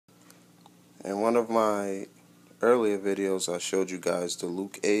In one of my earlier videos, I showed you guys the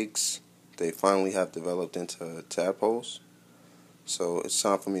Luke eggs. They finally have developed into tadpoles. So it's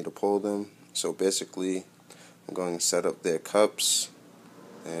time for me to pull them. So basically, I'm going to set up their cups.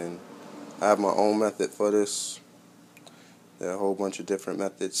 And I have my own method for this. There are a whole bunch of different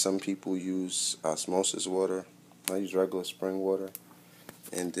methods. Some people use osmosis water. I use regular spring water.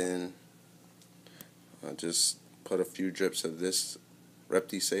 And then I just put a few drips of this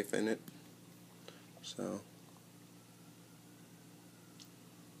Repti-Safe in it. So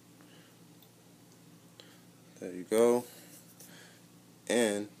there you go.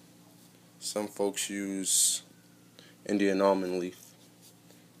 And some folks use Indian almond leaf.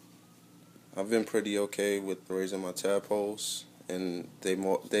 I've been pretty okay with raising my tadpoles, and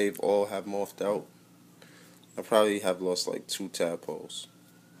they've all have morphed out. I probably have lost like 2 tadpoles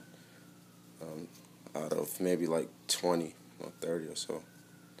out of maybe like 20 or 30 or so.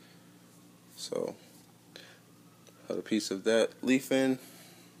 So put a piece of that leaf in,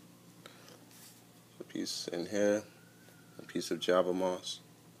 a piece in here, a piece of Java moss,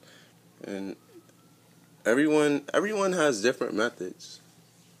 and everyone has different methods.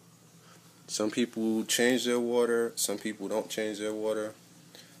 Some people change their water, some people don't change their water.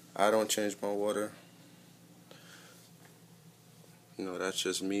 I don't change my water. That's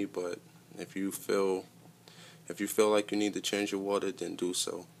just me, but if you feel like you need to change your water, then do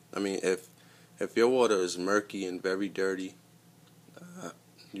so. I mean, if your water is murky and very dirty,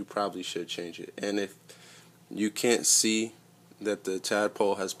 you probably should change it. And if you can't see that the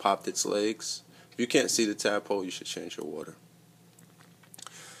tadpole has popped its legs, if you can't see the tadpole, you should change your water.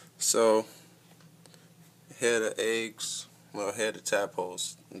 So here are the eggs. Well, here are the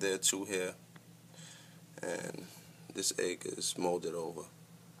tadpoles. There are 2 here, and this egg is molded over.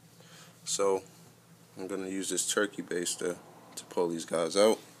 So I'm gonna use this turkey baster to pull these guys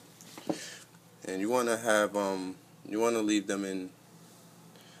out. And you wanna leave them in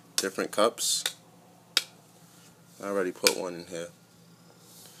different cups. I already put one in here.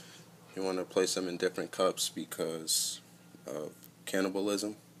 You wanna place them in different cups because of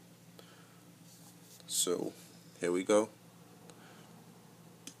cannibalism. So here we go.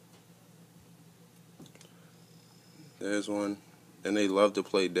 There's one. And they love to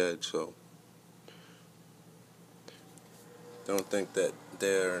play dead, so don't think that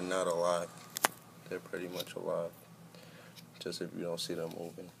they're not alive. They're pretty much alive. Just if you don't see them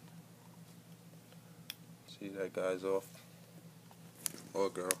moving. See, that guy's off. Or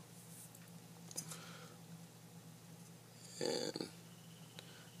girl. And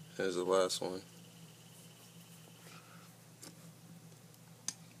here's the last one.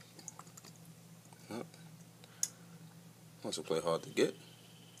 Wants to play hard to get.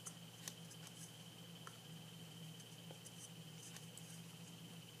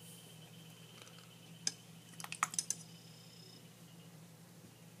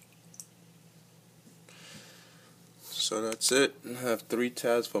 So that's it. I have 3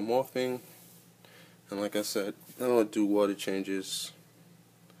 tabs for morphing. And like I said, I don't do water changes.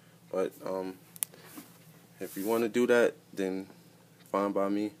 But if you want to do that, then fine by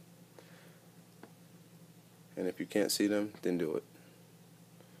me. And if you can't see them, then do it.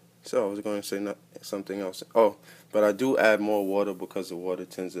 So I was going to say something else. Oh, but I do add more water because the water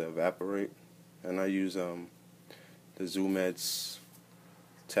tends to evaporate. And I use the ZooMeds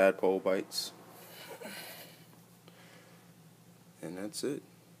Tadpole bites. And that's it.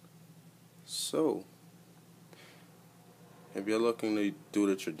 So if you're looking to do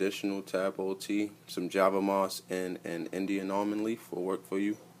the traditional tadpole tea, some Java moss and an Indian almond leaf will work for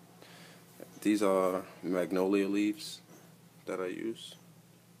you. These are magnolia leaves that I use.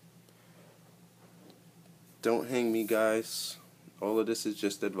 Don't hang me, guys. All of this is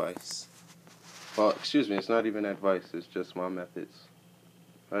just advice. Well, excuse me, it's not even advice, it's just my methods.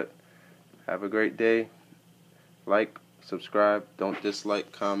 But have a great day. Like, subscribe, don't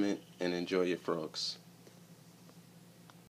dislike, comment, and enjoy your frogs.